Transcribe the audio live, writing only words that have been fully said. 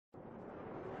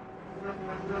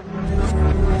Hi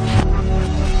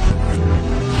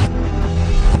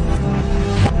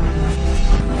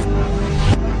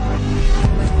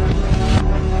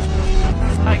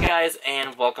guys,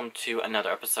 and welcome to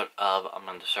another episode of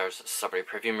Among the Stars Celebrity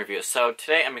Perfume Review. So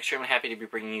today I'm extremely happy to be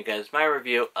bringing you guys my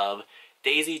review of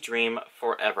Daisy Dream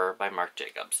Forever by Marc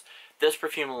Jacobs. This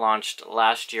perfume launched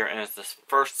last year and is the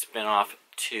first spin-off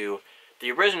to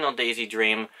the original Daisy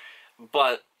Dream,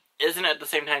 but isn't at the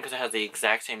same time because it has the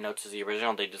exact same notes as the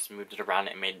original. They just moved it around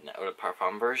and made an Eau de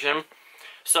Parfum version.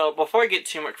 So before I get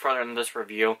too much further into this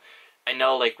review, I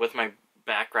know like with my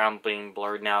background being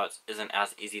blurred now, it isn't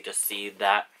as easy to see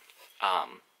that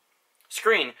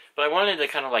screen, but I wanted to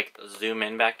kind of like zoom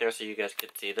in back there so you guys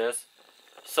could see this.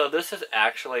 So this is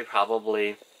actually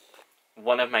probably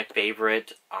one of my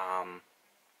favorite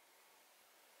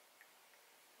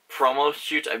promo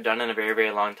shoots I've done in a very,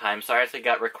 very long time. So I actually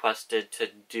got requested to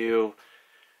do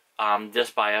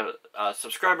this by a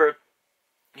subscriber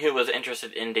who was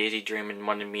interested in Daisy Dream and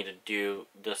wanted me to do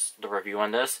the review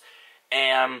on this.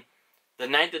 And the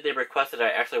night that they requested it,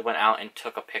 I actually went out and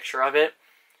took a picture of it.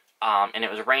 And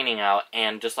it was raining out,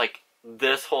 and just like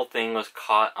this whole thing was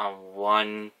caught on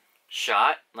one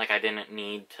shot. Like I didn't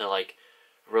need to like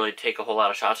really take a whole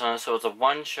lot of shots on it, so it's a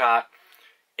one shot.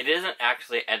 It isn't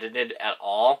actually edited at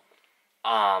all.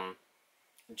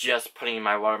 Just putting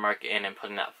my watermark in and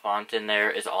putting that font in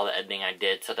there is all the editing I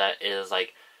did. So that is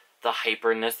like the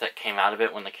hyperness that came out of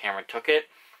it when the camera took it.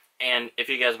 And if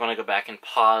you guys want to go back and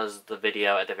pause the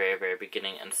video at the very, very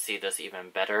beginning and see this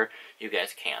even better, you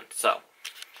guys can. So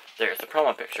there's the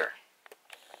promo picture.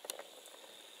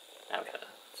 Now we gotta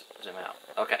zoom out.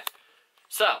 Okay.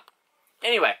 So,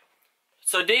 anyway.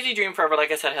 So Daisy Dream Forever,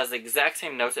 like I said, has the exact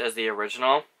same notes as the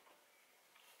original.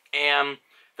 And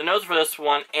the notes for this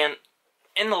one, and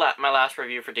in my last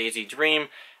review for Daisy Dream,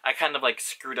 I kind of like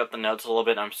screwed up the notes a little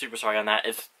bit. I'm super sorry on that.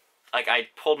 It's like I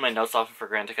pulled my notes off of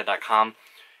Fragrantica.com,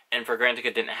 and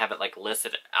Fragrantica didn't have it like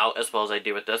listed out as well as I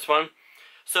do with this one.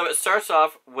 So it starts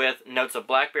off with notes of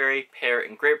blackberry, pear,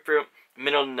 and grapefruit.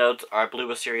 Middle notes are blue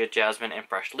wisteria, jasmine, and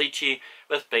fresh lychee,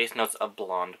 with base notes of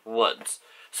blonde woods.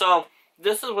 So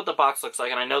this is what the box looks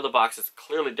like, and I know the box is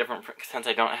clearly different since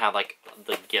I don't have like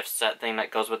the gift set thing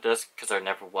that goes with this, because there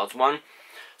never was one.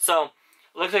 So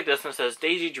it looks like this, and it says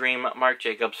Daisy Dream, Marc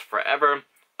Jacobs Forever,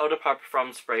 Eau de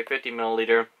Parfum spray, 50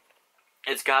 milliliter.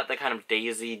 It's got the kind of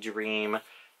Daisy Dream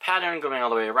pattern going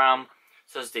all the way around. It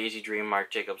says Daisy Dream,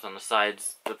 Marc Jacobs on the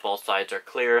sides. The both sides are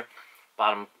clear.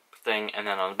 Bottom thing, and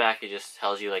then on the back it just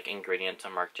tells you like ingredients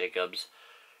of Marc Jacobs,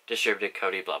 distributed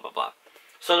Coty, blah blah blah.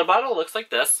 So the bottle looks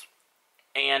like this,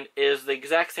 and is the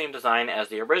exact same design as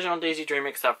the original Daisy Dream,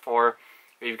 except for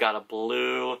we've got a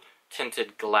blue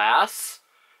tinted glass,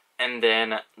 and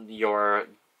then your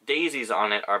daisies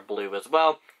on it are blue as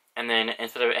well. And then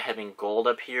instead of it having gold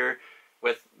up here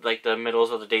with like the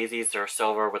middles of the daisies, they're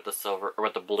silver with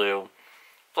the blue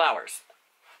flowers.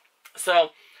 So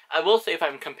I will say, if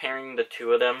I'm comparing the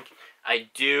two of them, I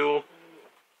do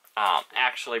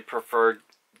actually prefer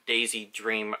Daisy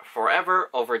Dream Forever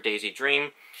over Daisy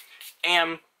Dream.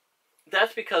 And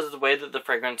that's because of the way that the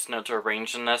fragrance notes are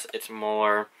arranged in this. It's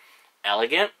more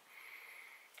elegant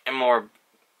and more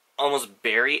almost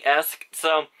berry-esque.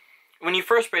 So when you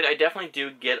first spray it, I definitely do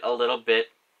get a little bit,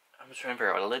 I'm just trying to figure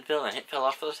out what a lid fell, and it fell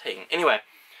off the thing. Anyway,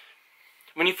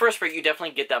 when you first spray it, you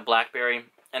definitely get that blackberry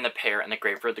and the pear and the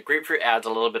grapefruit. The grapefruit adds a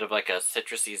little bit of like a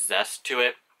citrusy zest to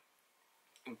it,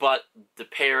 but the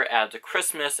pear adds a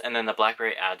crispness, and then the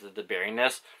blackberry adds the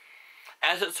berryness.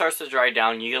 As it starts to dry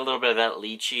down, you get a little bit of that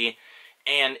lychee,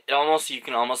 and you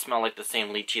can almost smell like the same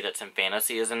lychee that's in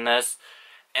Fantasy is in this.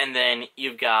 And then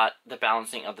you've got the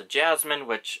balancing of the jasmine,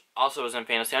 which also is in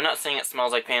Fantasy. I'm not saying it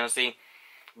smells like Fantasy,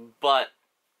 but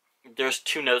there's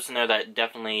two notes in there that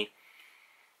definitely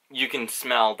you can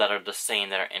smell that are the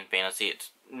same that are in Fantasy. It's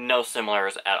no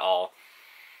similars at all.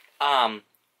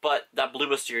 But that blue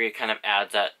wisteria kind of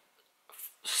adds that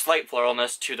slight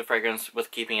floralness to the fragrance,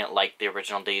 with keeping it like the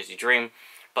original Daisy Dream,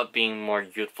 but being more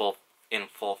youthful and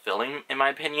fulfilling, in my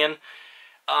opinion.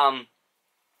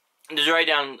 The dry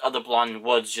down of the blonde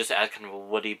woods just adds kind of a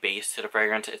woody base to the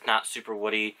fragrance. It's not super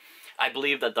woody. I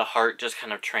believe that the heart just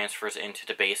kind of transfers into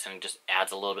the base and just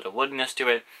adds a little bit of woodiness to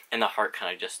it, and the heart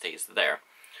kind of just stays there.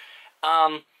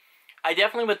 I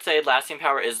definitely would say lasting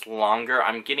power is longer.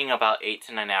 I'm getting about 8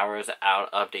 to 9 hours out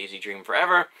of Daisy Dream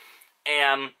Forever,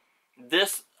 and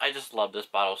this, I just love this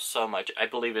bottle so much. I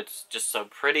believe it's just so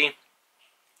pretty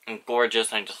and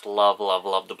gorgeous, and I just love, love,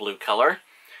 love the blue color.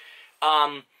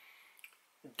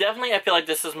 Definitely, I feel like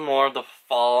this is more the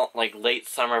fall, like late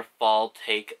summer, fall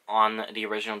take on the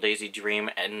original Daisy Dream,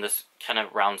 and this kind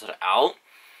of rounds it out.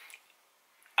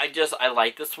 I I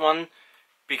like this one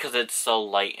because it's so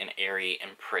light and airy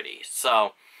and pretty.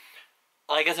 So,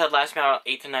 like I said, lasts me about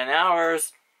 8 to 9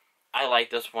 hours. I like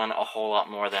this one a whole lot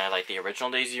more than I like the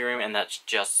original Daisy Room, and that's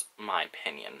just my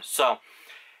opinion. So,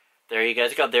 there you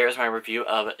guys go. There's my review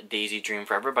of Daisy Dream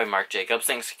Forever by Marc Jacobs.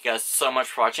 Thanks you guys so much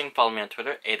for watching. Follow me on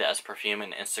Twitter, A_Perfume,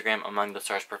 and Instagram, Among the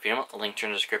Stars Perfume. Link to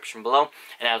in the description below.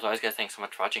 And as always, guys, thanks so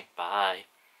much for watching. Bye.